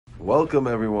Welcome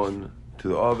everyone to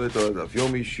the Ovid or Daf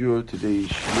Yomi Shur. Today's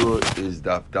Shur is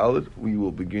Daf Dalet. We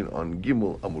will begin on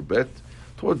Gimel Amud Bet,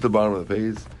 towards the bottom of the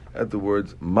page, at the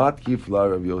words Matkif La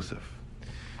Rav Yosef.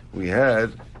 We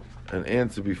had an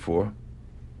answer before,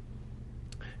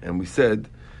 and we said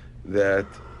that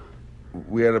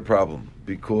we had a problem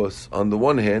because on the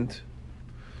one hand,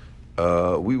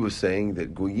 we were saying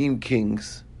that Goyim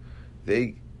kings,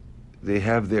 they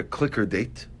have their clicker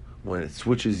date when it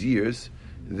switches years.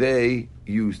 They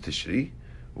use Tishri,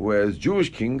 whereas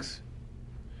Jewish kings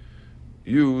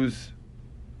use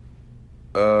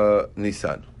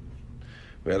Nisan.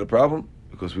 We had a problem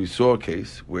because we saw a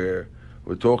case where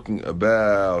we're talking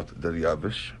about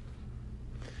Daryavish,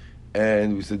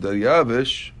 and we said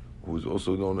Daryavish, who is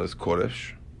also known as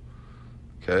Koresh,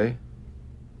 okay?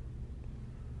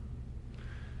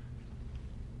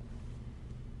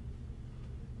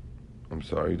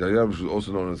 Daryavish was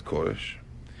also known as Koresh.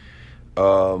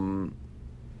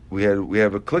 We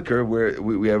have a clicker where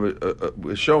we have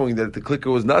we're showing that the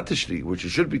clicker was not Tishri, which it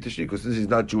should be Tishri, because since he's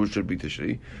not Jewish, it should be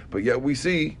Tishri. But yet we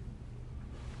see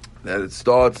that it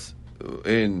starts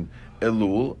in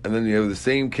Elul, and then you have the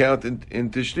same count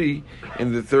in Tishri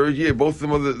in the third year. Both of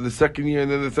them are the second year and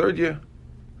then the third year.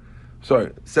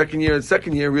 Sorry, second year and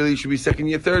second year really should be second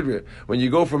year, third year. When you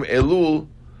go from Elul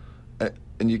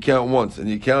and you count once, and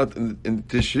you count in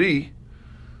Tishri,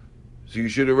 so you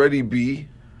should already be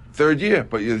third year,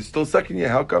 but you're still second year.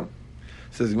 How come?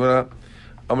 It says, Amar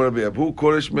Rabbi Abu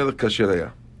Koresh Melech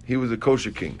Kasheraya. He was a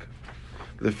kosher king.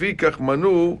 Lefikach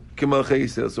Manu Kimalchei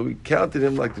Yisrael. So we counted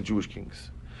him like the Jewish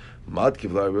kings. Mad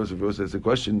Kivlar Yosef says the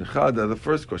question. Chada. The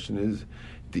first question is,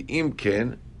 the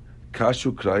Imken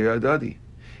Kashu Kraya Adadi.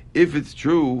 If it's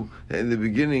true that in the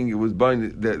beginning it was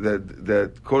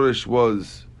that Koresh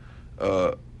was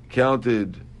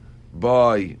counted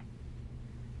by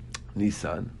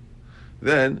Nisan,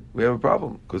 then we have a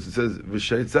problem because it says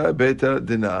V'sheitza Beta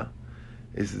Dina,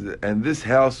 and this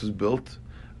house was built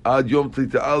Ad Yom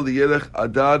Tlita'al Yerech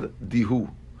Adar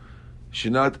Dihu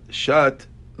Shinat Shat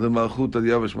LeMalchut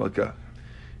Daryavish Malka.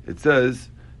 It says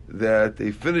that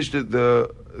they finished the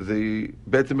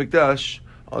Beit HaMikdash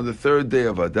on the third day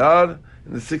of Adar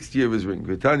in the 6th year of his reign.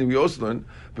 V'tani, we also learn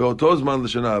Be'otozman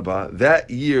L'Shana Haba, that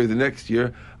year, the next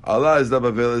year, Allah is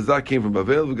Bavel, Ezra came from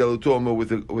Bavel,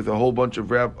 with a whole bunch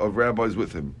of rabbis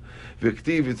with him.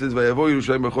 V'ktiv, it says, V'yavo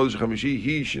Yerushalayim b'chodesh hamishi,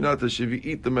 he shinat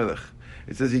ha'shevi'it l'melech.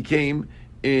 It says he came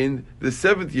in the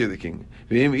 7th year of the king.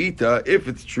 V'im ita, if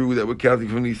it's true that we're counting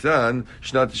from Nisan,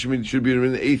 shinat ha'shemit should be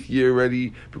in the 8th year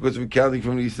already, because we're counting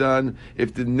from Nisan,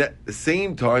 if the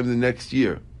same time the next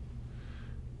year,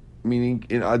 meaning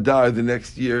in Adar the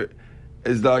next year,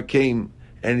 Ezra came,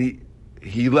 and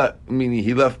he left, meaning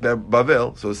he left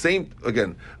Bavel. So same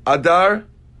again. Adar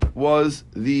was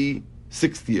the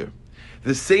 6th year.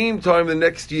 The same time the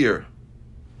next year,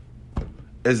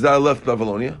 Ezra left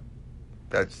Babylonia.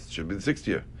 That should be the 6th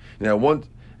year. Now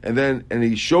and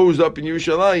he shows up in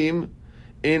Yerushalayim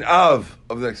in Av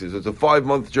of the next year. So it's a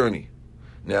 5-month journey.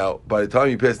 Now by the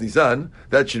time you pass Nisan,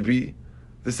 that should be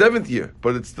the 7th year,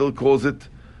 but it still calls it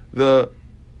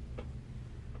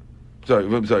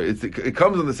I'm sorry. It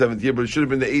comes on the 7th year, but it should have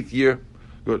been the 8th year.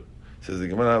 Good. Says the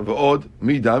Gemara, "V'od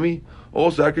midami."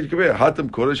 Also, how could you compare? Hatam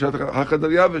Kodesh Hachad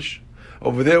Daryavish.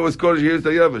 Over there was Kodesh. Here's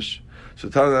Daryavish. So,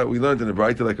 Tana, we learned in the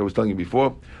Braita, like I was telling you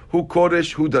before, who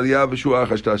Kodesh, who Daryavish, who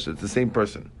Achashtasha. It's the same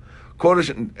person. Kodesh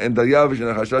and Daryavish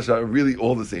and Achashtasha are really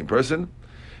all the same person.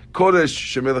 Kodesh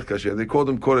Shemelech Kasher. They called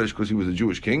him Kodesh because he was a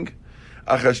Jewish king.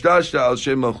 Achashtasha al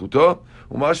Shem Malchuto.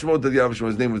 Umashmo Daryavish,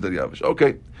 his name was Daryavish.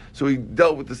 Okay, so he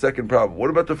dealt with the second problem. What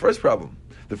about the first problem?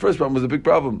 The first problem was a big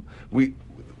problem. We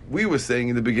were saying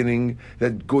in the beginning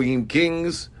that Goyim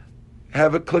kings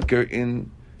have a clicker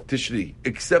in Tishri,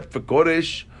 except for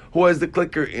Koresh, who has the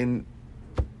clicker in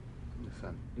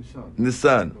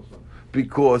Nisan,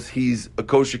 because he's a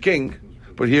kosher king.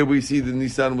 But here we see that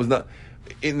Nisan was not.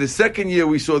 In the second year,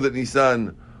 we saw that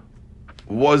Nisan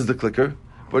was the clicker,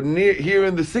 but here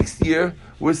in the 6th year,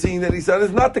 we're seeing that Nisan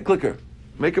is not the clicker.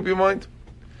 Make up your mind.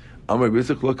 Amar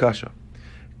B'Yitzchak lo kasha.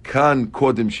 Kan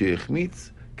kodem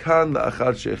she'echmitz, kan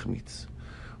la'achar she'echmitz.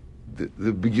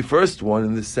 The first one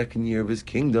in the 2nd year of his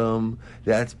kingdom,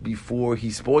 that's before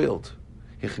he spoiled.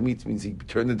 Echmitz means he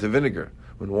turned into vinegar.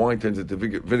 When wine turns into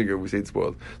vinegar, we say it's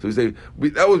spoiled. So we say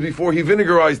that was before he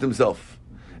vinegarized himself.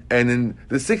 And in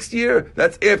the 6th year,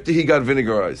 that's after he got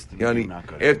vinegarized.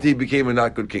 After he became a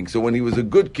not good king. So when he was a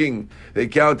good king, they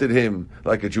counted him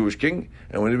like a Jewish king.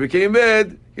 And when he became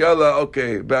bad, yalla,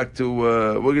 okay, back to,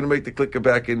 we're going to make the clicker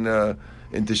back in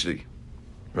Tishri.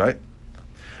 Right?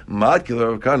 Are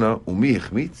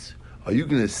you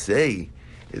going to say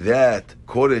that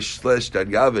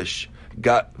Kodesh/Daryavish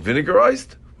got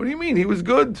vinegarized? What do you mean? He was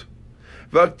good.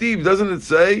 Vaktiv, doesn't it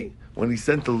say when he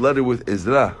sent a letter with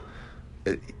Ezra,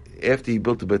 after he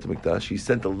built the Beit HaMikdash, he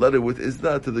sent a letter with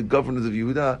Ezra to the governors of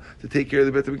Yehuda to take care of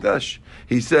the Beit HaMikdash.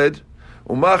 He said,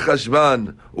 Uma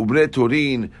Chashvan, Ubne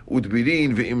Torin,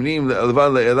 Udbirin, Ve'imnim,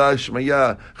 Le'elvan, Le'ela,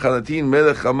 Shmaya, Chanatin,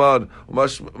 Melech Amar,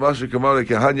 Masha Kamar,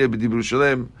 Kehanya, B'dibru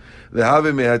Shalem,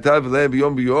 Lehave Mehatav, Le'em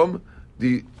B'yom B'yom,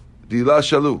 Dila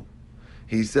Shalu.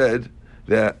 He said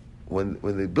that when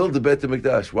they build the Beit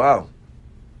HaMikdash, wow,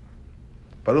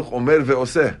 Baruch Omer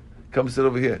Ve'oseh, come sit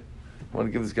over here. I want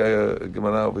to give this guy a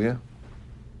Gemara over here.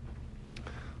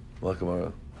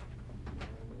 Gemara.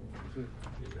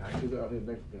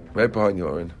 Right behind you,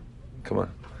 Oren. Come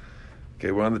on.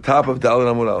 Okay, we're on the top of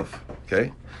Dalet Amud Aleph.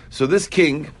 Okay? So this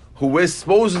king, who we're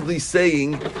supposedly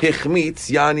saying, Hichmitz,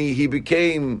 Yani, he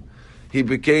became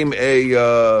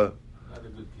a...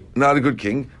 not a good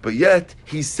king, but yet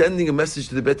he's sending a message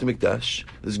to the Beit HaMikdash.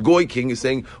 This Goy king is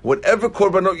saying, whatever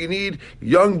korbanot you need,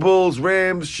 young bulls,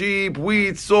 rams, sheep,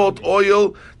 wheat, salt,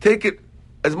 oil, take it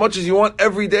as much as you want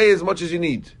every day, as much as you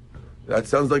need. That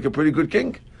sounds like a pretty good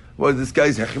king. Well, this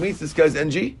guy's Hechmitz, this guy's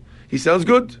NG. He sounds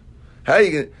good.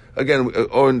 Again,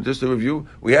 or just a review,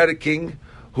 we had a king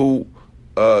who,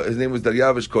 his name was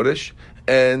Daryavish Kodesh,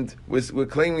 and we're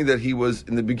claiming that he was,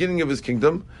 in the beginning of his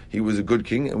kingdom, he was a good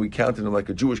king, and we counted him like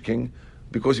a Jewish king.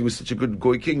 Because he was such a good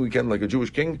Goy king, we counted him like a Jewish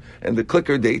king. And the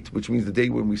clicker date, which means the day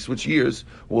when we switch years,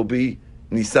 will be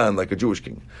Nisan, like a Jewish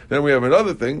king. Then we have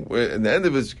another thing, where in the end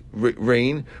of his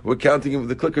reign, we're counting him,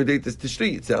 the clicker date is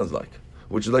Tishri, it sounds like,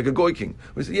 which is like a Goy king.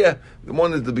 We say, yeah, the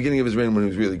one is the beginning of his reign when he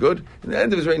was really good. In the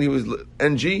end of his reign, he was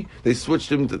NG. They switched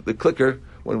him to the clicker.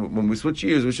 When we switch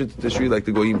years, we should Tishri like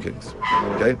the Goyim kings.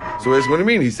 Okay? So what do you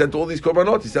mean? He sent all these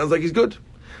korbanot. He sounds like he's good.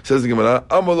 Says the Gemara,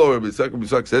 Amalo Rabbi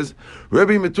Yitzchak says,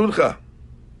 Rabbi Metuncha,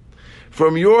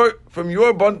 from your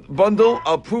bundle,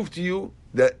 I'll prove to you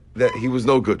that he was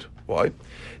no good. Why?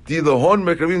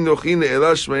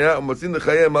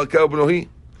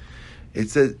 It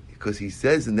says, because he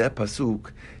says in that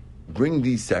pasuk, bring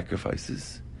these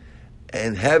sacrifices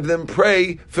and have them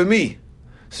pray for me.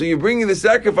 So you're bringing the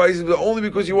sacrifices but only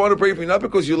because you want to pray for me, not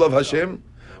because you love Hashem,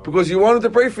 because you wanted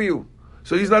to pray for you.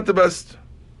 So he's not the best.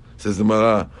 Says the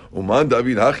Mara, Uman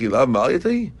David Hachi Lav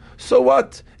Ma'alyatai. So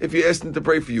what if you asked him to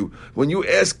pray for you? When you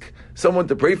ask someone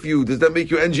to pray for you, does that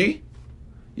make you NG?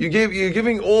 You're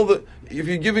giving all the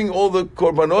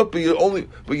korbanot, but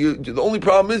the only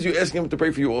problem is you're asking him to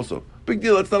pray for you also. Big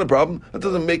deal. That's not a problem. That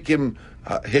doesn't make him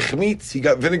hechmitz. He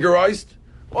got vinegarized.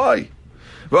 Why?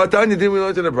 V'atanya didn't we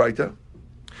learn in the Braita?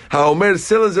 Ha'omer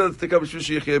selazel tzedakah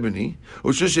b'shvish yecheh b'ni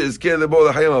u'shvish ezkeh lebo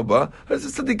l'chayim haba. That's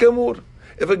a tzaddik amur.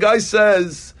 If a guy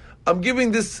says, "I'm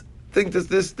giving this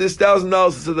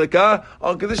 $1,000 to tzedakah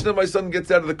on condition that my son gets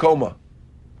out of the coma,"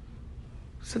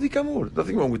 tzaddik amur.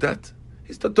 Nothing wrong with that.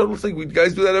 It's the total thing. We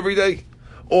guys do that every day.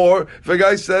 Or if a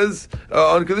guy says,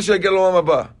 on condition I get olam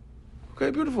haba.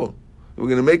 Okay, beautiful. We're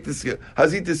going to make this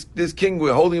king,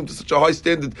 we're holding him to such a high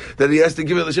standard that he has to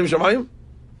give it l'shem shamayim?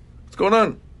 What's going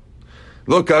on?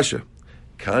 Lo kasha.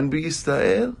 Kan be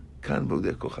Yisrael, kan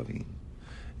bodeh kochavim.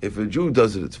 If a Jew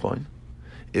does it, it's fine.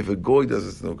 If a Goy does it,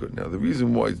 it's no good. Now, the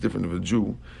reason why it's different if a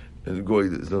Jew and a Goy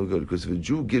is no good, because if a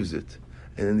Jew gives it,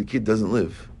 and then the kid doesn't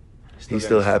live, he's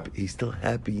still happy. He's still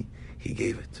happy he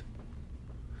gave it.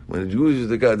 When a Jew is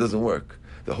the guy, it doesn't work.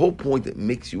 The whole point that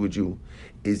makes you a Jew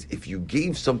is if you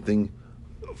gave something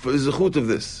for the zechut of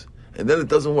this, and then it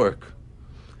doesn't work,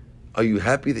 are you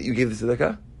happy that you gave the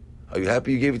tzedakah? Are you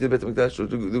happy you gave it to the Beit HaMikdash or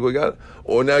to the Goy?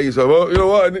 Or now you say, well, you know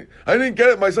what? I didn't get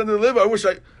it. My son didn't live. I wish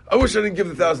I didn't give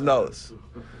the $1,000. So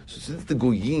since the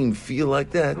Goyim feel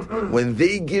like that, when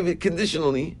they give it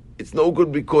conditionally, it's no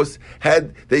good because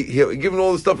had they given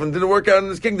all the stuff and didn't work out in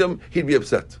his kingdom, he'd be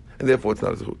upset. And therefore it's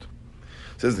not a zechut.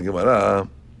 Says the Gemara,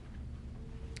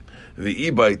 the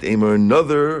Ebayit Aimer,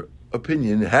 another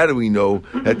opinion. How do we know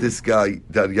that this guy,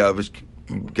 Daryavish,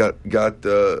 got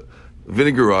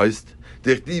vinegarized?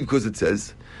 Because it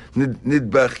says,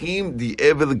 Nidbachim di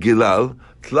evel gilal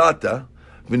tlata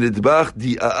v'nidbach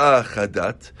di a'a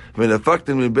chadat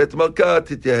v'nafaktem min bet malka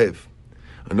tityahev.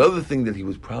 Another thing that he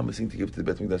was promising to give to the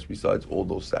Bet HaMikdash besides all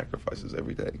those sacrifices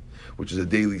every day, which is a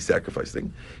daily sacrifice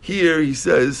thing. Here he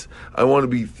says, I want to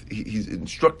be. He's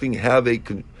instructing how they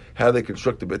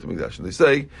construct the Bet HaMikdash, and they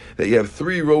say that you have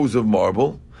 3 rows of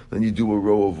marble, then you do a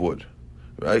row of wood,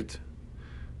 right?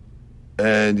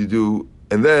 And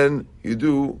then you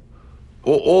do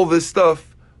all this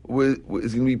stuff is going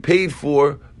to be paid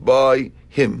for by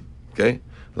him. Okay?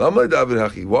 Why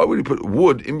would he put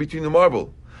wood in between the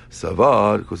marble?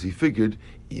 Savar, because he figured,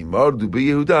 Imar du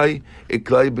Yehudai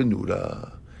eklai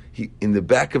benura. in the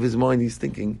back of his mind, he's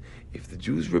thinking, if the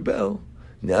Jews rebel,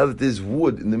 now that there's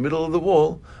wood in the middle of the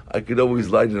wall, I could always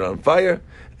light it on fire,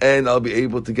 and I'll be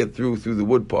able to get through the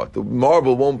wood part. The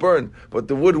marble won't burn, but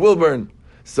the wood will burn.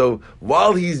 So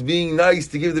while he's being nice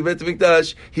to give the Beit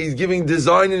HaMikdash, he's giving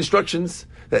design instructions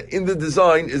that in the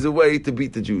design is a way to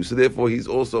beat the Jews. So therefore he's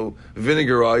also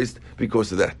vinegarized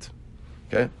because of that.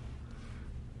 Okay?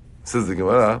 Says the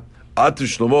Gemara, Atu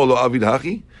Shlomo lo avid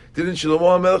hachi? Didn't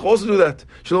Shlomo HaMelech also do that?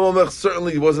 Shlomo HaMelech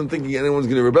certainly wasn't thinking anyone's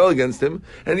going to rebel against him,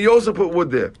 and he also put wood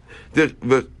there. It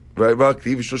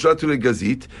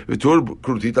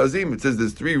says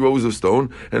there's 3 rows of stone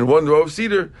and 1 row of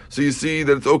cedar. So you see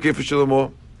that it's okay for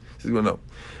Shlomo. No.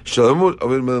 Shlomo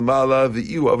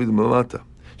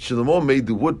made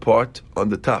the wood part on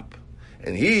the top,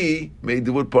 and he made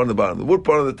the wood part on the bottom. The wood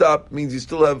part on the top means you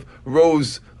still have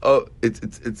rows.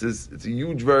 It's a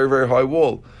huge, very, very high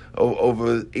wall,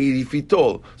 over 80 feet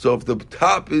tall. So if the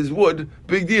top is wood,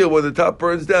 big deal. When the top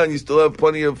burns down, you still have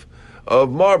plenty of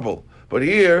marble. But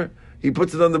here, he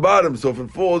puts it on the bottom, so if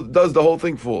it falls, the whole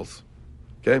thing falls.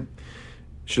 Okay?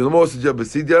 Also,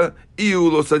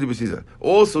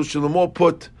 Shlomo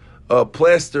put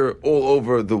plaster all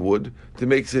over the wood to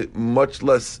make it much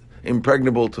less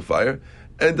impregnable to fire,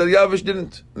 and Daryavish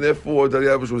didn't. Therefore,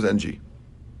 Daryavish was NG.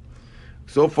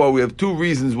 So far, we have 2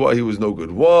 reasons why he was no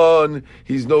good. 1,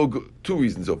 he's no good. 2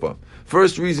 reasons so far.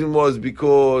 First reason was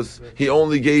because he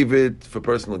only gave it for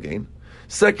personal gain.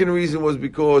 Second reason was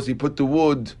because he put the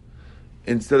wood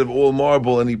instead of all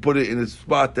marble, and he put it in a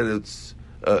spot that it's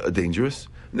dangerous.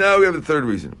 Now we have the third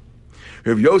reason.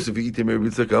 Rav Yosef Itim Rav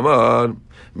Yitzchak Amar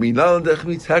Minal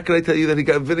Dechmitz. How can I tell you that he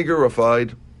got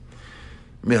vinegarified?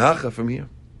 Mehacha from here,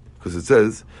 because it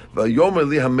says Vayomer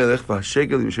li Hamelech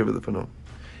v'Hashegel Yoshev Lefano.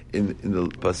 In the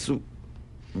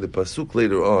pasuk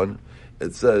later on,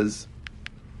 it says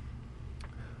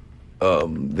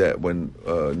that when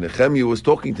Nehemiah was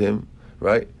talking to him,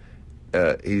 right?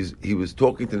 He was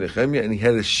talking to Nehemiah, and he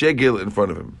had a shegel in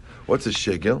front of him. What's a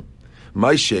shegel?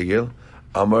 My shegel,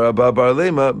 Amar Abba Bar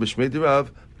Lema B'Shmei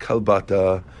Dirav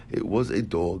Kalbata. It was a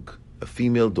dog, a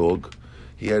female dog.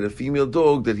 He had a female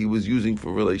dog that he was using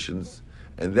for relations,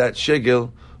 and that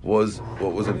shegel was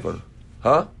what was in front of him.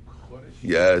 Huh?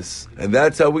 Yes, and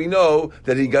that's how we know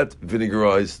that he got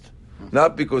vinegarized.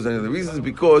 Not because any of the reasons,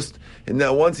 because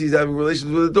now once he's having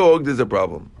relations with a dog, there's a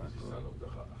problem.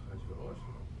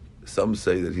 Some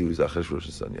say that he was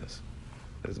Achashverosh's son, yes.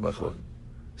 That's Machlok.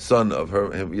 Son of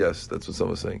him, yes, that's what some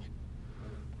are saying.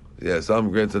 Yeah, some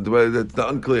grandson, that's not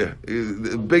unclear.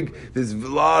 There's a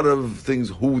lot of things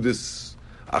who this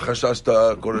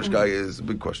Achashashta Koresh guy is, a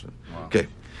big question. Wow. Okay.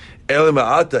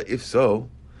 Elima'ata, if so,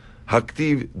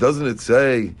 Haktiv, doesn't it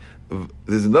say,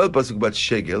 there's another pasuk about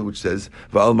Shegel, which says,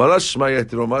 Va'al marash shmaya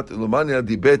heteromat, Lumania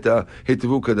dibeta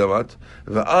hetevu kadamat,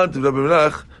 Va'ant v'Rabbi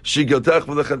Menach, Shigeltach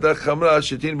v'lechatach chamra,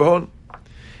 shetin bahon.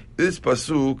 This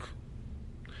pasuk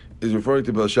is referring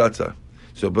to Belshazzar.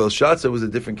 So Belshazzar was a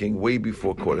different king way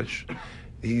before Koresh.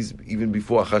 He's even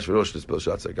before Achashverosh, this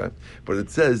Belshazzar guy. But it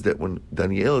says that when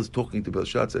Daniel is talking to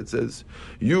Belshazzar, it says,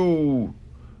 you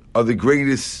are the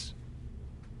greatest.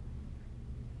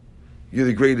 You're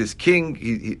the greatest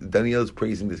king. Daniel is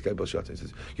praising this guy Belshazzar. He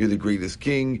says, you're the greatest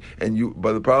king,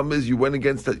 but the problem is you went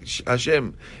against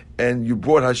Hashem, and you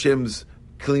brought Hashem's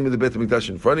Kelim of the Beit HaMikdash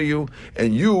in front of you,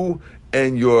 and you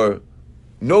and your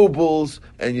nobles,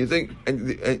 and you think,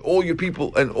 and all your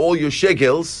people, and all your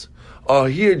shegels are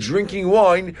here drinking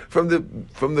wine from the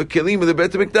Kelim of the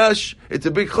Beit HaMikdash. It's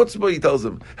a big chutzpah, he tells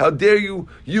them. How dare you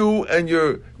and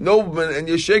your noblemen and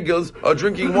your shegels are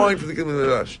drinking wine from the Kelim of the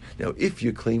Beit HaMikdash. Now, if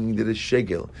you're claiming that a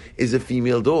shegel is a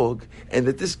female dog, and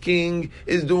that this king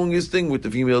is doing his thing with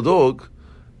the female dog,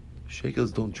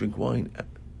 shegels don't drink wine,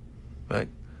 right?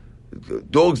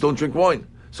 Dogs don't drink wine.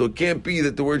 So it can't be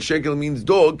that the word shegel means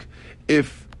dog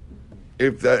if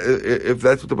that's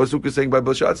what the pasuk is saying by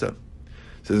Belshazzar.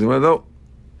 Says, no.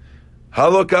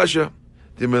 Halo kasha.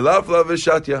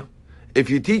 If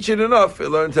you teach it enough, it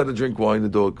learns how to drink wine, the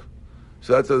dog.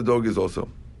 So that's how the dog is also.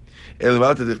 The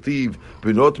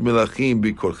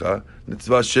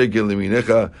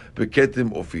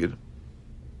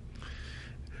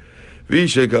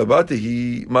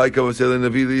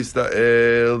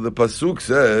pasuk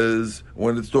says,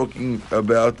 when it's talking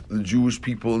about the Jewish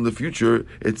people in the future,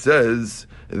 it says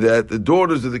that the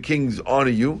daughters of the kings honor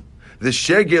you, the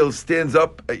shegel stands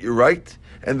up at your right,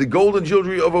 and the golden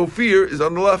jewelry of Ophir is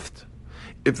on the left.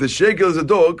 If the shegel is a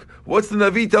dog, what's the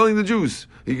Navi telling the Jews?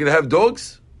 Are you going to have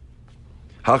dogs?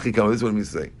 Hachikam, this is what it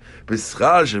means to say.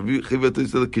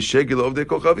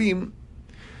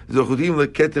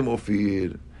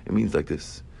 It means like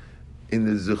this. In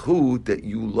the zechut that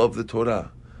you love the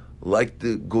Torah, like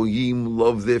the goyim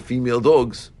love their female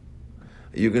dogs,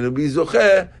 you're going to be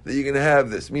zocheh that you're going to have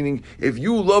this. Meaning, if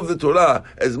you love the Torah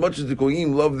as much as the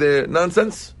goyim love their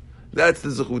nonsense, that's the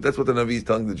zechut. That's what the Navi is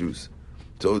telling the Jews.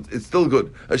 So it's still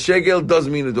good. A shegel does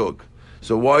mean a dog.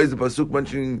 So why is the pasuk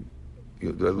mentioning?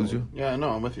 Did I lose you? Yeah, no,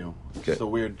 I'm with you. It's a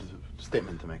weird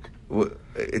statement to make. Well,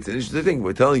 it's an interesting thing.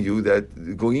 We're telling you that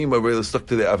the goyim are really stuck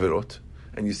to their averot,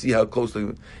 and you see how close.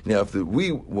 Now, if we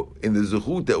in the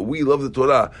zechut that we love the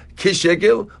Torah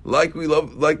kishegel, like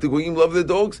the goyim love their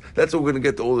dogs, that's what we're going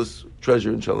to get all this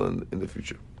treasure inshallah in the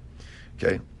future.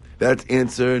 Okay, that's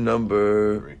answer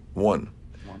number one.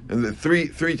 And the three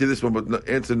to this one, but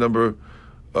answer number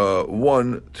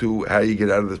 1 to how you get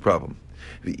out of this problem.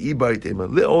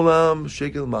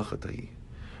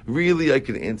 Really, I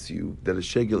can answer you that a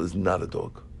shegel is not a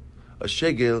dog. A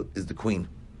shegel is the queen.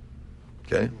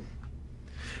 Okay?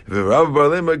 When Rabbi Bar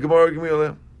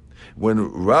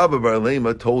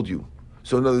Lema told you,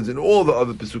 so in other words, in all the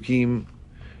other Pesukim,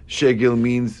 shegel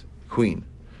means queen.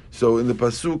 So in the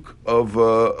Pasuk of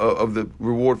the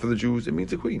reward for the Jews, it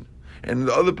means a queen. And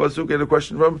the other pasuk I had a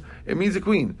question from, it means a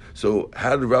queen. So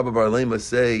how did Rabbi Bar Lema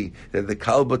say that the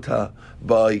kalbata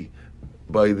by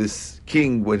this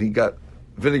king when he got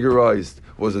vinegarized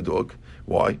was a dog?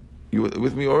 Why? You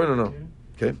with me, Oren, or no?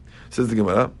 Okay. Says the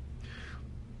Gemara.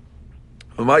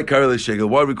 My karel shegel.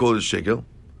 Why do we call it a shegel?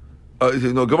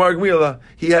 No, Gemara Gmila.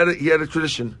 He had a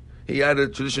tradition. He had a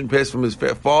tradition passed from his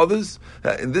fathers.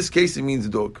 In this case, it means a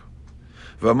dog.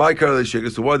 So why do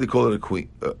they call it a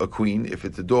queen? If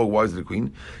it's a dog, why is it a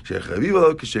queen?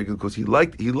 Because he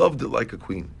loved it like a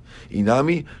queen.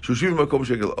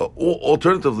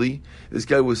 Alternatively, this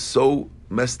guy was so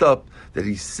messed up that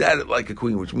he sat it like a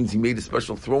queen, which means he made a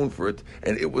special throne for it,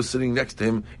 and it was sitting next to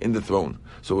him in the throne.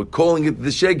 So we're calling it the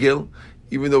shegel,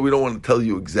 even though we don't want to tell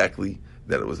you exactly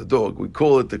that it was a dog. We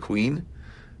call it the queen,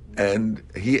 and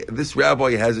this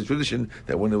rabbi has a tradition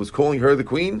that when it was calling her the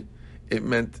queen, it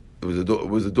meant it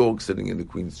was a dog sitting in the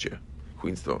queen's chair,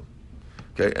 queen's throne.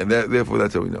 Okay, and therefore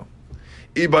that's how we know.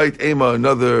 Ibait Ema,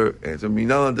 another answer.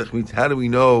 How do we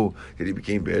know that he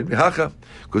became bad?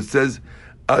 Because it says,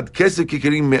 Ad kesef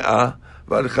kikerim me'ah,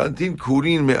 v'ad chantin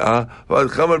kurin me'ah, v'ad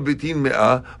chamar betin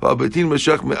me'ah, v'ad betin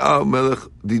mashach me'ah, melech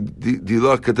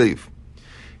dilah kateif.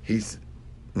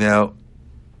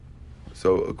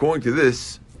 So according to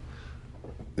this,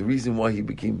 the reason why he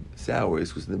became sour is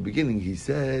because in the beginning he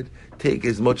said, take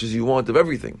as much as you want of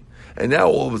everything. And now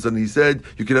all of a sudden he said,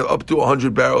 you can have up to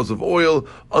 100 barrels of oil,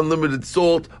 unlimited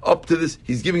salt, up to this.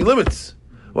 He's giving limits.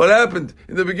 What happened?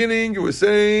 In the beginning, you were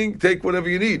saying, take whatever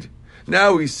you need.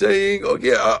 Now he's saying,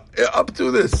 okay, up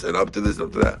to this, and up to this, and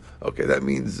up to that. Okay, that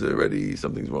means already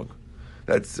something's wrong.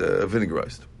 That's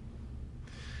vinegarized.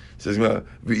 It says,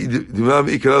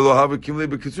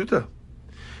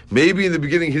 maybe in the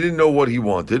beginning he didn't know what he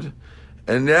wanted,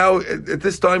 and now at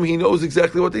this time he knows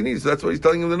exactly what they need. So that's why he's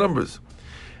telling him the numbers.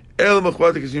 Rather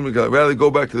go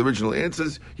back to the original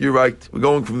answers. You're right. We're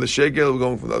going from the shegel. We're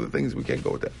going from the other things. We can't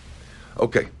go with that.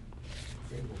 Okay.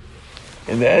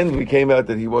 In the end, we came out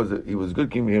that he was a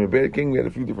good king. We became a bad king. We had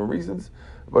a few different reasons,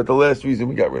 but the last reason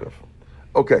we got rid of.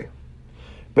 Okay.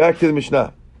 Back to the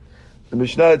Mishnah. The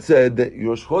Mishnah had said that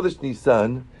Rosh Chodesh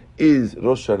Nisan is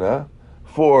Rosh Hashanah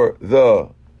for the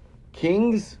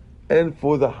kings and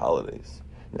for the holidays.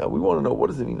 Now we want to know, what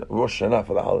does it mean Rosh Hashanah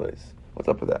for the holidays? What's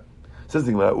up with that? Says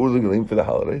the Gemara, Ur for the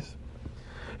holidays.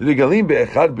 Regalim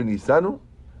be'echad b'nisanu.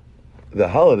 The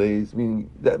holidays,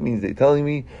 that means they're telling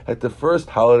me that the first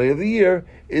holiday of the year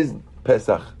is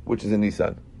Pesach, which is in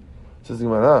Nisan. Says the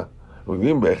Gemara,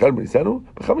 Regalim be'echad b'nisanu,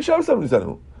 b'chamishav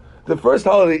nisanu. The first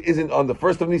holiday isn't on the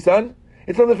 1st of Nisan,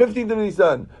 it's on the 15th of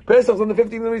Nisan. Pesach's on the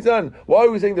 15th of Nisan. Why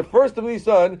are we saying the 1st of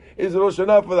Nisan is Rosh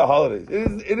Hashanah for the holidays?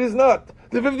 It is not.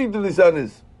 The 15th of Nisan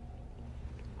is.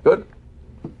 Good?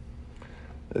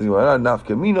 I'm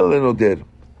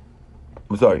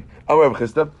sorry.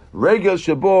 Regel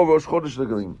Shabo Rosh Chodesh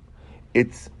Regalim.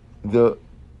 It's the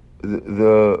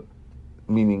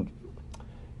meaning.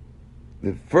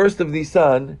 The 1st of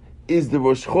Nisan is the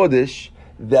Rosh Chodesh,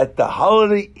 that the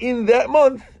holiday in that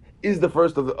month is the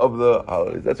first of the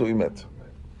holidays. That's what we meant.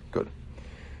 Good.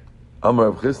 Amar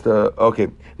Rav Chisda. Okay.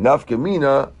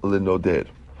 Nafkamina lenoder.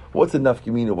 What's the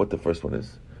nafkamina? What the first one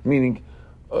is? Meaning,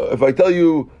 if I tell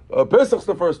you Pesach's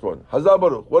the first one, Hazar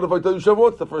Baruch. What if I tell you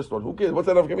Shavuot's the first one? Who cares? What's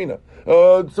that nafkamina?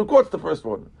 Sukkot's the first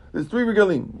one. There's 3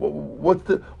 regalim.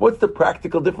 What's the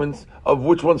practical difference of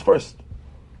which one's first?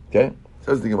 Okay.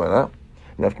 Says the Gemara.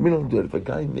 If a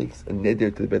guy makes a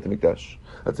neder to the Beit HaMikdash,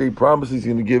 let's say he promises he's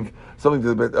going to give something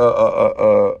to the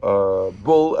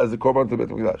bull as a korban to the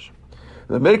Beit HaMikdash.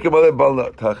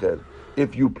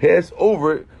 if you pass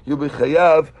over, you'll be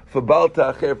chayav for bal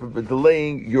ta'acher, for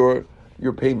delaying your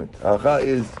payment. Halacha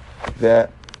is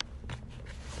that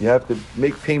you have to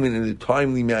make payment in a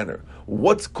timely manner.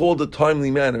 What's called a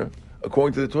timely manner,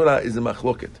 according to the Torah, is a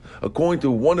machloket. According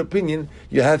to one opinion,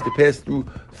 you have to pass through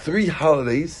 3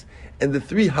 holidays, and the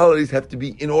 3 holidays have to be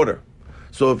in order.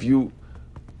 So if you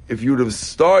would have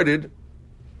started,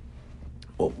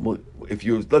 well, if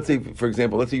you, let's say, for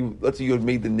example, let's say you had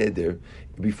made the neder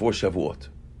before Shavuot.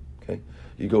 Okay,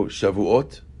 you go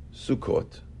Shavuot,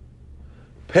 Sukkot,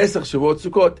 Pesach, Shavuot,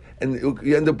 Sukkot, and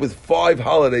you end up with 5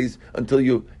 holidays until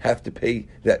you have to pay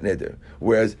that neder.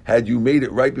 Whereas, had you made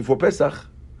it right before Pesach,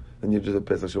 then you just have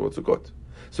Pesach, Shavuot, Sukkot.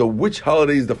 So, which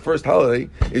holiday is the first holiday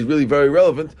is really very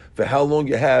relevant for how long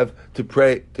you have to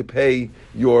pay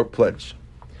your pledge.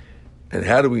 And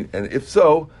if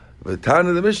so, the Tana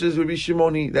of the Mishnah would be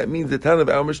Shimoni. That means the Tana of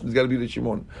our Mishnah has got to be the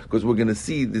Shimon, because we're going to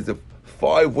see there's a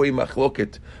 5-way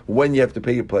machloket when you have to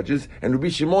pay your pledges, and Rabbi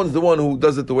Shimon's the one who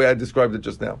does it the way I described it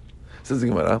just now. Says the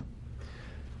Gemara.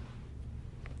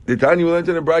 The Tanya will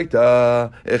enter in the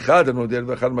Braita, echad anoder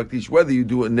v'echad maktish. Whether you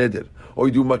do a neder or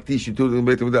you do maktish, you do it in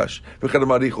Beit Hamikdash, v'echad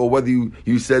marich, or whether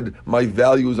you said my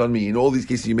value is on me. In all these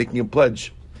cases, you're making a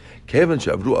pledge. Once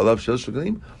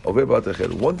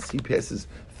he passes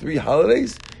 3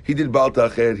 holidays, he did Baal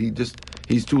Ta'acher.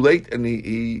 He's too late, and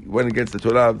he went against the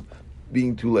Torah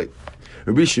being too late.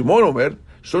 Rabbi Shimon Omer,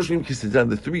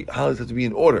 the 3 holidays have to be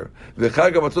in order. That's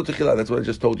what I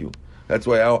just told you. That's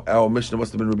why our Mishnah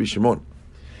must have been Rabbi Shimon.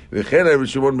 Rabbi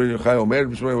Shimon ben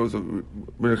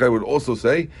Yochai would also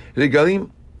say,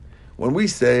 when we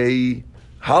say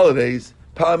holidays,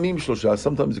 Pa'amim shlosha,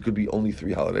 sometimes it could be only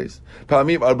 3 holidays.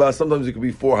 Pa'amim arba, sometimes it could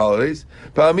be 4 holidays.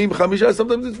 Pa'amim chamisha,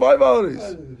 sometimes it's 5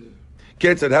 holidays.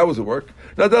 Kate said, how does it work?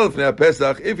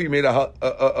 Pesach, if he made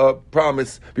a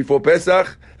promise before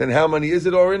Pesach, then how many is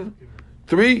it, Oren?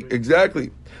 3,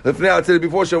 exactly. I said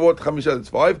before Shavuot, chamisha, it's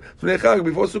 5.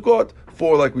 Before Sukkot,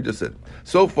 4, like we just said.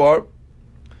 So far,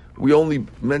 we only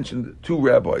mentioned 2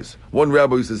 rabbis. One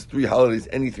rabbi who says 3 holidays,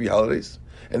 any 3 holidays.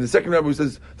 And the second rabbi who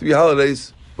says 3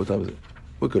 holidays, what time is it?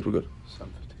 We're good. 7:50.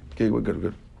 Okay, we're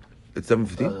good. It's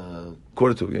 7:15?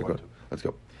 Quarter to, yeah, good. Let's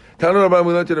go. Tanu Rabban,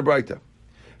 we learned in the Braita.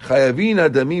 Chayavin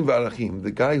adamim v'arachim. The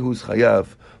guy who's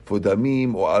chayav for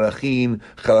damim or arachim,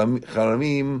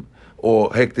 charamim,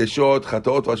 or hekteshot,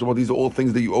 chataot, v'ashemot, these are all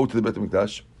things that you owe to the Beit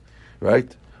HaMikdash.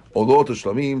 Right? Olot,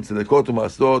 Shlamim, Tzedekot,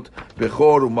 U'Maasot,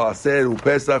 Bechor, U'Maaser,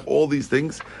 U'Pesach, all these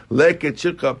things. Leket,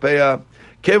 Shirka, Peah,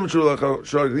 Kevin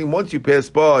Shul, once you pass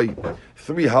by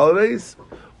 3 holidays,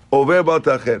 over Baal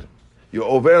Ta'acher. You're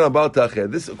over on Baal Ta'acher.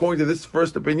 This, according to this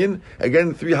first opinion,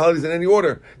 again, 3 holidays in any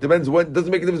order. Depends when, doesn't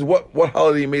make a difference what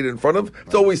holiday you made it in front of.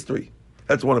 It's always 3.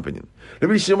 That's one opinion.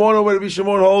 Rabbi Shimon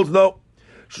holds, no.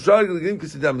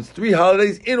 It's 3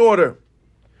 holidays in order.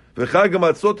 Like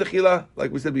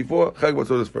we said before, Chag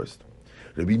Matzot is first.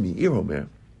 Rabbi Meir Omer,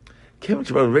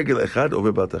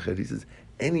 he says,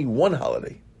 any one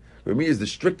holiday. Rabbi Meir is the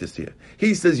strictest here.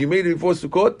 He says, you made it before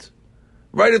Sukkot,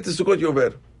 right after Sukkot you're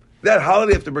over. That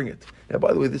holiday you have to bring it. Now,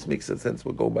 by the way, this makes sense.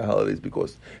 We're going by holidays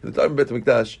because in the time of Beit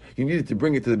HaMikdash, you needed to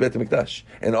bring it to the Beit HaMikdash.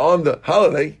 And on the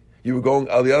holiday, you were going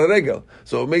Aliyah Regel.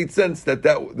 So it made sense that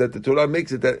the Torah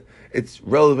makes it that it's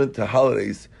relevant to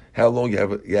holidays, how long you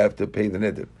have to pay the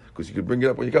neder. Because you could bring it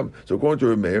up when you come. So according to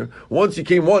Rabbi Meir, once you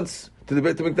came once to the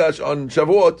Beit HaMikdash on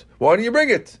Shavuot, why didn't you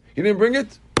bring it? You didn't bring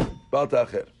it? Baal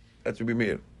Ta'acher. That's Rabbi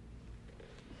Meir.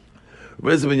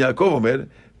 Rabbi Ben Yaakov Omer,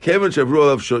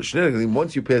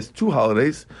 once you pass 2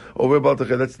 holidays over Baal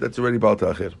Ta'acher, that's already Baal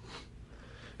Ta'acher.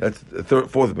 That's the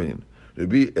 4th opinion.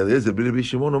 Rabbi Eliezer ben Rabbi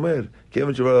Shimon Omer,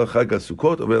 according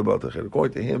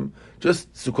to him,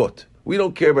 just Sukkot. We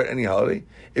don't care about any holiday.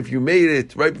 If you made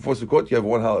it right before Sukkot, you have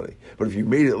 1 holiday. But if you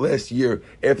made it last year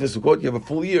after Sukkot, you have a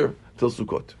full year till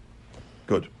Sukkot.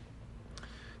 Good.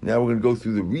 Now we're going to go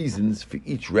through the reasons for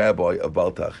each rabbi of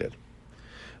Baal Ta'acher.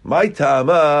 My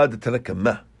Ta'ama, the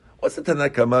Tanakama. What's the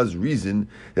Tanakama's reason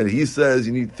that he says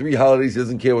you need 3 holidays, he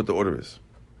doesn't care what the order is?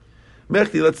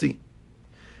 Mechti, let's see.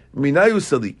 Minayu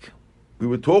Salik. We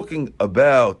were talking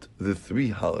about the 3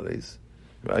 holidays,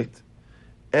 right?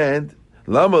 And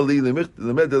why do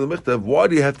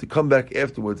you have to come back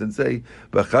afterwards and say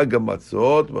B'chag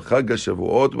Matzot, B'chag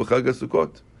Shavuot, B'chag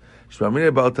Sukkot?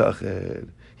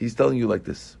 He's telling you like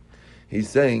this. He's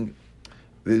saying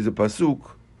there's a pasuk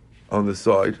on the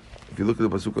side. If you look at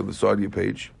the pasuk on the side of your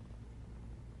page,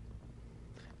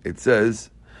 it says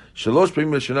Shalosh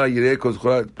Pa'imim L'Shana Yireh Kol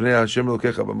Zchora Pnei Hashem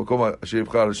Elokecha B'makom Asher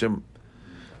Yivchar Hashem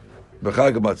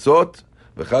B'chag Matzot,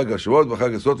 B'chag Shavuot,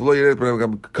 B'chag Sukkot. V'lo Yireh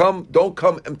Pnei. Don't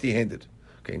come empty-handed.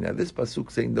 Okay, now this pasuk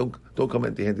saying don't come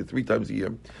empty-handed 3 times a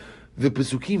year. the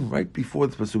Pesukim right before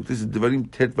the Pasuk, this is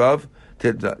Devarim Tet Vav,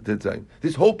 Tet Zayin.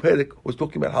 This whole Perek was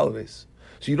talking about holidays.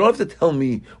 So you don't have to tell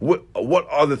me what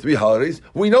are the 3 holidays.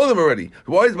 We know them already.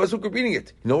 Why is Pasuk repeating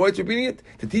it? You know why it's repeating it?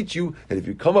 To teach you that if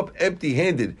you come up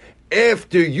empty-handed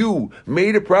after you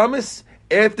made a promise,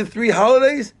 after 3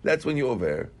 holidays, that's when you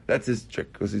over. That's his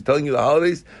trick, because he's telling you the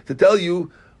holidays to tell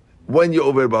you when you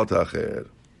over Baal Ta'acher.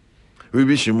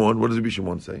 Rabbi Shimon, what does Rabbi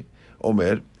Shimon say?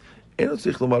 Omer, Eno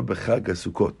tzich lomar b'chag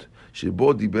HaSukkot,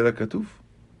 shebo diber HaKatuv.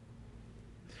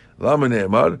 Lama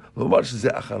ne'emar, lomar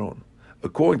shezeh acharon.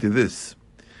 According to this,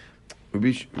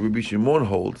 Rabbi Shimon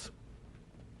holds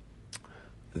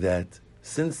that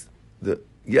since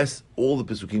all the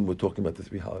Pesukim were talking about the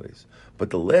 3 holidays, but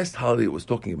the last holiday it was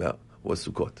talking about was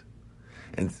Sukkot.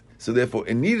 And so therefore,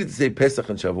 it needed to say Pesach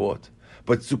and Shavuot.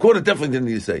 But Sukkot it definitely didn't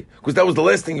need to say, because that was the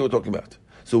last thing you were talking about.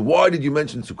 So why did you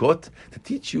mention Sukkot? To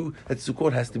teach you that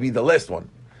Sukkot has to be the last one.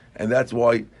 And that's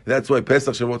why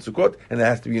Pesach, Shavuot, Sukkot, and it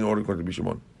has to be in order according to Rabbi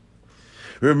Shimon.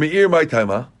 Rabbi Meir, my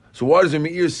timer. So why does Rabbi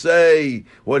Meir say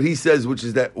what he says, which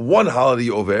is that one holiday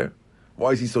over?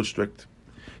 Why is he so strict?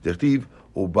 It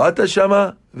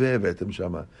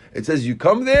says you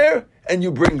come there and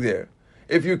you bring there.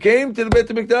 If you came to the Beit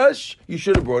HaMikdash, you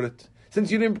should have brought it.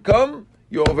 Since you didn't come,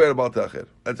 you're over about Ta'acher.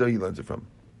 That's how he learns it from.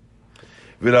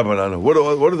 What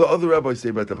do the other rabbis say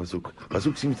about the Pasuk?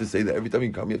 Pasuk seems to say that every time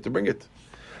you come, you have to bring it.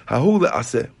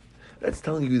 That's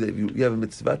telling you that you have a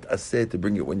mitzvat aseh to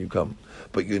bring it when you come.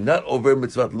 But you're not over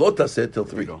mitzvat lot aseh till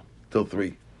 3. Till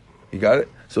 3. You got it?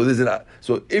 So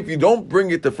so if you don't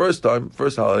bring it the first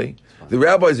holiday, the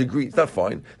rabbis agree, it's not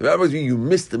fine. The rabbis agree you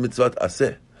missed the mitzvat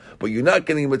aseh. But you're not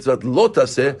getting a mitzvat lot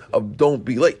aseh of don't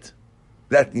be late.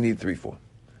 That you need 3 for.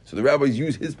 So the rabbis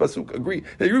use his pasuk.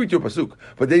 They agree with your pasuk,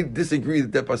 but they disagree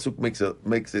that pasuk makes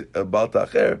it a Baal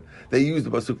Ta'acher. They use the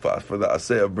pasuk for the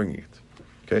aseh of bringing it.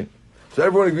 Okay, so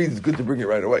everyone agrees it's good to bring it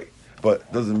right away, but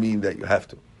it doesn't mean that you have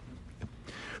to.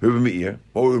 Rabbi Meir,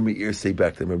 what would Rabbi Meir say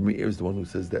back to him? Rabbi Meir is the one who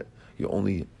says that you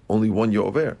only 1 year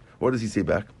over. What does he say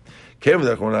back? Since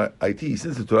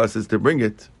the Torah says to bring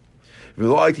it, he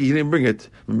didn't bring it.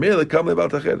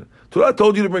 Torah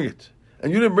told you to bring it,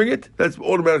 and you didn't bring it. That's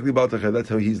automatically Baal Ta'acher. That's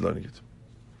how he's learning it.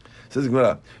 Says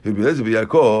Gemara,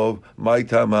 my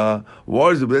tama. Why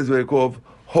does Rabbi Eliezer ben Yaakov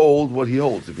hold what he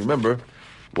holds? If you remember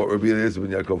what Rabbi Eliezer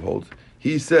ben Yaakov holds,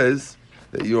 he says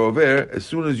that you're over as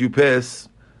soon as you pass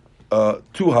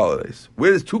 2 holidays.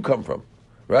 Where does 2 come from?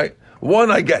 Right?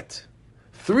 1 I get,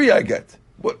 3 I get.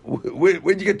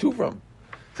 Where'd you get 2 from?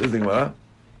 Says the Gemara.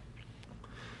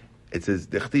 It says,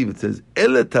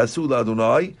 Ele tasu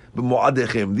la'Adonai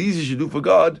b'mo'adechem. These you should do for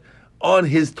God on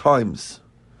His times.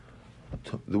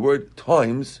 The word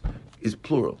times is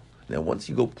plural. Now, once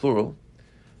you go plural,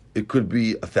 it could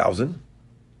be 1,000,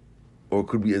 or it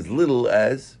could be as little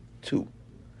as 2.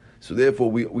 So therefore,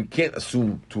 we can't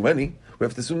assume too many. We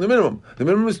have to assume the minimum. The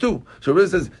minimum is 2. So it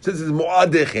says, since it's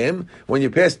mo'adechem, when you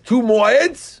pass 2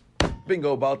 mo'eds,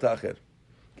 bingo, Baal Ta'acher.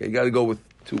 Okay, you got to go with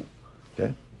 2.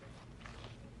 Okay.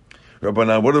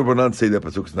 Rabbanan, what did Rabbanan say that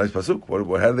pasuk? It's a nice pasuk.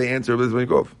 How do they answer Rabbi Eliezer ben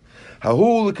Yaakov?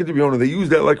 Hahul look at Rabbi Yonah. They use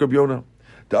that like Rabbi Yonah.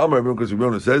 The Amar Rabbi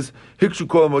Yonah says, Hikshu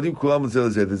kol ha'modim kulam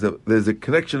l'zeh. There's a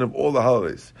connection of all the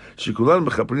holidays. Shekulan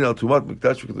mechaprin al tumat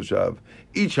mikdash v'kedushav.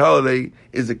 Each holiday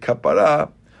is a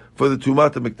kapara for the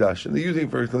tumat mikdash, and they're using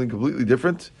it for something completely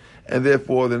different, and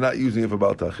therefore they're not using it for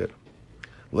Baal Ta'acher.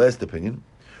 Last opinion.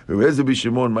 Rabbi Eliezer ben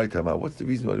Shimon ma'itama. What's the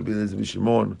reason why Rabbi Eliezer ben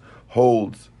Shimon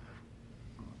holds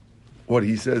what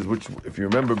he says, which, if you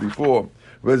remember before,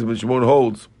 Rabbi ben Shimon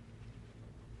holds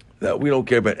that we don't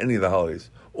care about any of the holidays.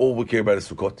 All we care about is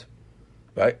Sukkot,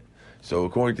 right? So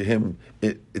according to him,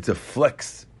 it's a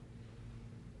flex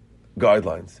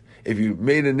guidelines. If you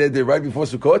made a neder right before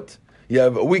Sukkot, you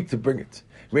have a week to bring it.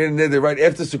 If you made a neder right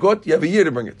after Sukkot, you have a year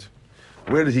to bring it.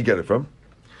 Where did he get it from?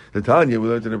 The Tanya, we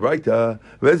learned in the Braita,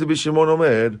 Rabbi ben Shimon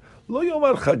omer, lo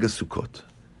yomar chag Sukkot.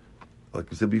 Like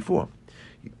we said before,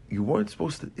 you weren't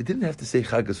supposed to, it didn't have to say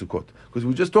Chag HaSukkot, because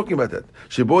we were just talking about that.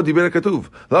 Shebo diber HaKatuv.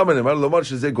 Lama nemar lomar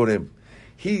shezeh gorem.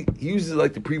 He uses it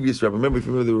like the previous rabbi. Remember, if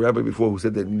you remember the rabbi before who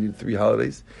said that he needed 3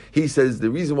 holidays? He says the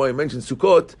reason why he mentions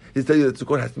Sukkot is to tell you that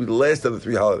Sukkot has to be the last of the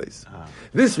 3 holidays.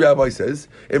 This rabbi says,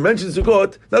 it mentions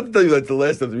Sukkot, not to tell you that it's the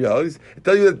last of the 3 holidays, it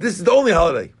tell you that this is the only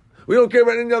holiday. We don't care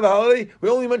about any other holiday. We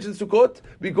only mention Sukkot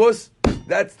because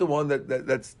that's the one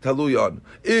that's talui on.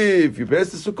 If you pass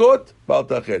the Sukkot, Baal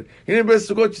Ta'acher. You didn't pass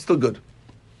the Sukkot, you're still good.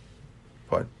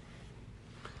 Fine.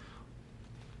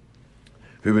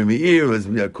 These two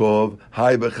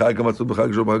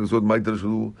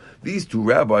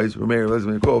rabbis, Rameir, Elazar,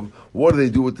 and Yaakov, what do they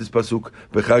do with this pasuk?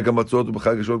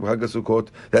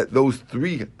 That those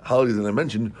three holidays that I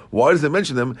mentioned, why does it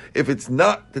mention them if it's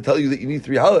not to tell you that you need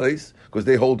three holidays, because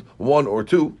they hold one or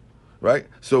two, right?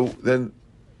 So then,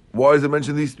 why does it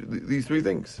mention these three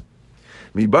things?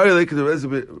 They need that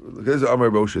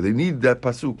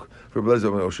pasuk for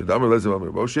Moshe.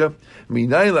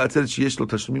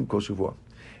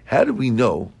 How do we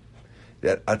know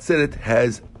that Atzeret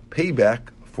has payback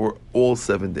for all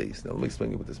 7 days? Now let me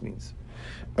explain you what this means.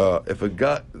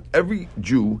 Every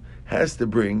Jew has to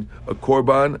bring a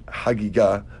korban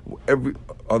hagigah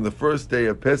on the first day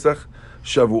of Pesach,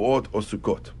 Shavuot, or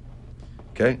Sukkot.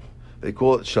 Okay, they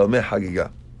call it Shalmei Hagigah.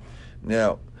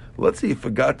 Now, let's say you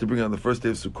forgot to bring it on the first day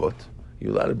of Sukkot.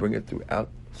 You're allowed to bring it throughout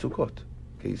Sukkot.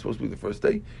 Okay, it's supposed to be the first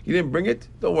day. You didn't bring it,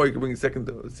 don't worry, you can bring it second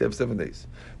day. You have 7 days.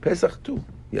 Pesach too,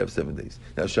 you have 7 days.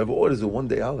 Now, Shavuot is a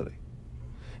one-day holiday.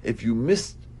 If you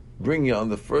missed bringing it on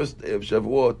the first day of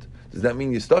Shavuot, does that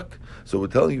mean you're stuck? So we're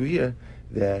telling you here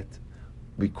that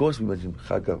because we mentioned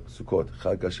Chag Sukkot,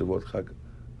 Chag Shavuot, Chag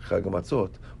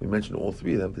Matzot, we mentioned all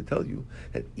three of them to tell you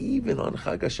that even on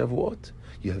Chag Shavuot,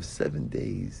 you have 7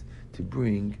 days to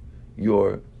bring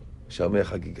your Shalmei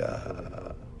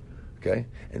Hagigah. Okay?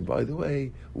 And by the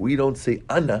way, we don't say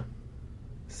Ana.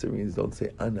 Syrians don't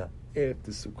say Ana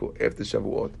after Sukkot, after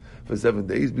Shavuot for 7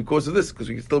 days because of this, because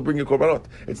you can still bring your korbanot.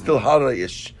 It's still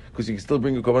holiday-ish, because you can still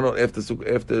bring your korbanot after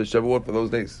Shavuot for those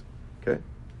days. Okay?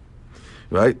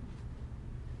 Right?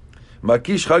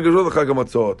 Makish Chag HaShavuot Chag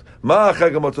HaMatzot. Ma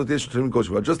Chag HaMatzot yesh l'tashlimim kol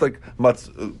shiva. Just like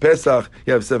Pesach,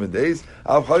 you have 7 days.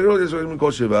 Av Chag HaShavuot yesh l'tashlimim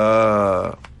kol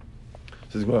shiva.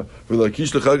 Says Gemara,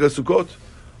 v'lakish l'Chag HaSukkot.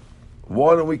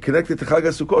 Why don't we connect it to Chag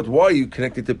HaSukkot? Why are you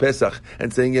connected to Pesach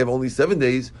and saying you have only 7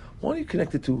 days? Why don't you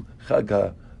connect it to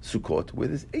Chag HaSukkot, where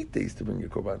there's 8 days to bring your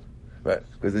korban? Right?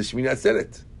 Because the Shmini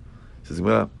Atzeret. Says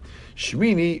Gemara,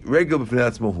 Shmini regel b'fnei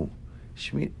atzmohu.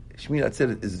 Shmini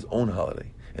Atzeret is its own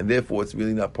holiday, and therefore it's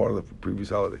really not part of the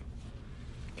previous holiday.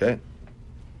 Okay?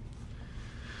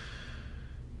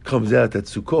 Comes out that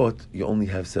Sukkot, you only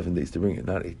have 7 days to bring it,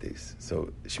 not 8 days.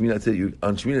 So Shmini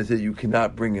Atzeret, you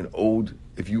cannot bring an owed.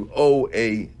 If you owe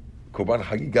a korban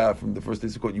hagigah from the first day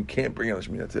of Sukkot, you can't bring it on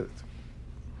Shmini Atzeret.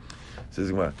 Says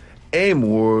Gemara,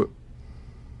 Amor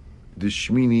the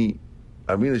Shmini,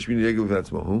 Amina Shmini regel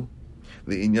v'atzmahu,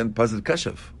 the inyan pazal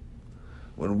kashav.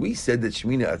 When we said that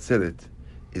Shmini Atzeret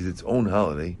is its own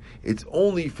holiday, it's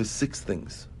only for 6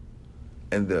 things,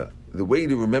 and the way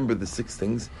to remember the 6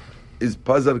 things is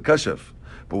pazal kashav.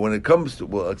 But when it comes to,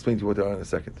 well, I'll explain to you what they are in a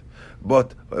second.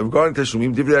 But regarding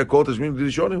Tashlumim, Divrei HaKol Tashlumim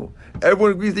D'Rishonu,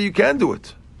 everyone agrees that you can do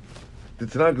it. The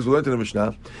Tanakh is learned in the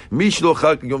Mishnah. Mishlo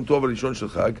Chag Yom Tov Rishon Shel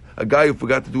Chag, a guy who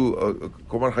forgot to do a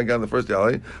Korban Chagah on the first day,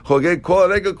 Chogeg Kol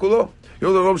HaRegel Kulo,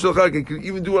 Yom Tov Shel Chag, he can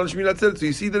even do it on Shmini Atzeret. So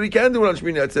you see that he can do it on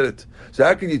Shmini Atzeret. So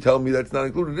how can you tell me that's not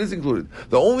included? It is included.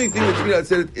 The only thing that Shmini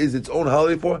Atzeret is its own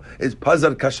holiday for is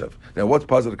Pazar Kashav. Now what's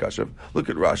Pazar Kashav? Look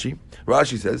at Rashi.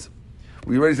 Rashi says,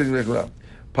 we already said it.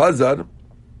 Pazar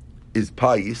is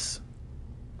payis.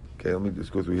 Okay, let me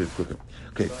just go through here quicker.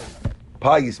 Okay,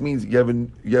 payis means you have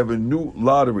a new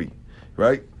lottery,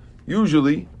 right?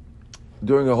 Usually,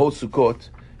 during a whole Sukkot,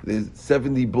 there's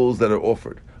 70 bulls that are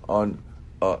offered on,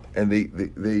 and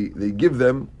they give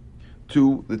them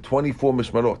to the 24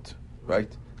 mishmarot,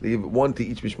 right? They give one to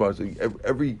each mishmar. So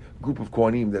every group of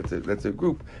kohanim that's a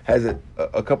group has a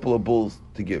couple of bulls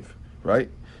to give, right?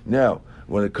 Now,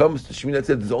 when it comes to Shmini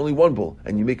Atzeret, there's only one bull,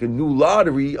 and you make a new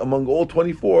lottery among all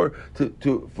 24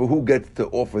 for who gets to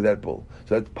offer that bull.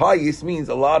 So that payis means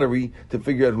a lottery to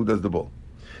figure out who does the bull.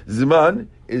 Zman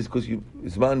is because Zayin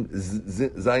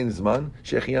Zman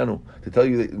Shechianu, to tell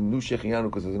you that new Shechianu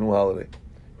because it's a new holiday,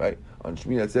 right? On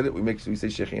Shmini Atzeret we say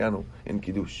Shechianu in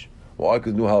Kiddush. Why?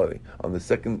 Because new holiday. On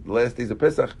the last days of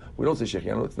Pesach, we don't say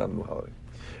Shechianu. It's not a new holiday.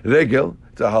 Regel,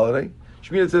 it's a holiday.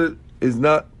 Shmini Atzeret is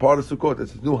not part of Sukkot.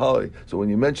 It's a new holiday. So when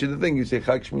you mention the thing, you say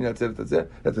Chag Shmini Atzeret.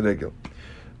 That's a regel.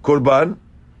 Korban,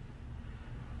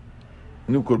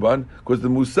 new korban, because the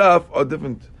musaf are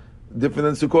different than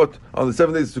Sukkot. On the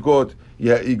 7 days of Sukkot,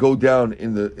 you go down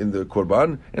in the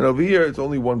korban, and over here it's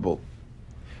only one bull.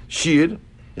 Shir, you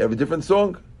have a different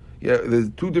song. Yeah, there's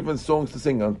 2 different songs to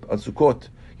sing on Sukkot.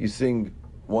 You sing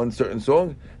one certain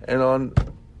song, and on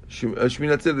Shmini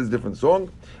Atzeret is a different song.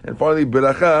 And finally,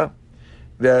 beracha,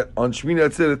 that on Shmini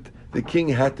Atzeret the king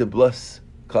had to bless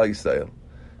Klal Yisrael.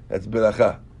 That's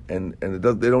beracha, and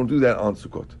they don't do that on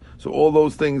Sukkot. So all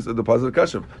those things are the Pazar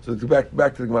Kashav. So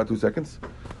back to the Gemara 2 seconds.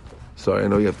 Sorry, I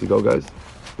know you have to go, guys.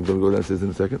 I'm going to go downstairs in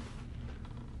a second.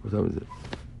 What time is it?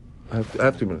 I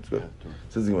have 2 minutes. Good.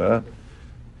 Says the Gemara.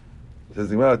 Says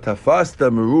the Gemara, tafasta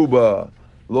meruba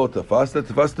lo tafasta,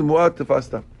 tafasta mu'at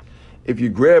tafasta. If you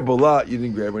grab a lot, you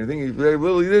didn't grab anything. If you grab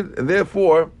little, you did. And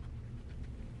therefore,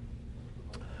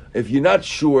 if you're not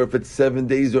sure if it's 7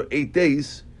 days or 8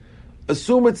 days,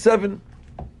 assume it's 7.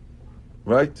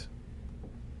 Right?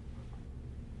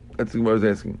 That's what I was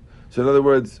asking. So in other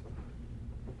words,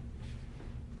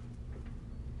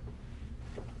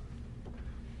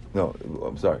 no,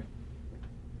 I'm sorry.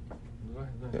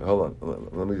 Yeah, hold on.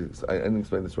 Let me. I didn't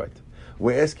explain this right.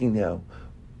 We're asking now,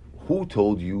 who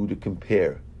told you to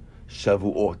compare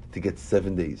Shavuot to get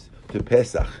 7 days to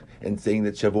Pesach and saying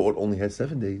that Shavuot only has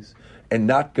 7 days, and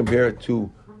not compare it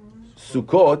to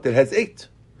Sukkot that has 8?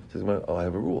 Says, oh, I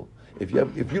have a rule. If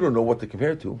you don't know what to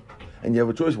compare to, and you have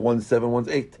a choice, one's 7, one's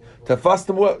 8.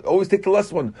 Tafasta mu'at, always take the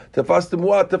less one. Tafasta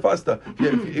mu'at, tafasta.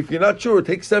 If you're not sure,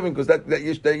 take 7, because that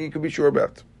you can be sure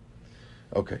about.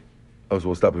 Okay. So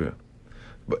we'll stop here.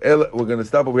 But we're going to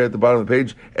stop over here at the bottom of the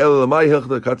page. Baruch Adonai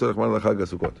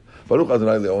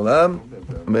le'olam.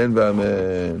 Amen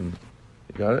v'amen.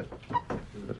 You got it?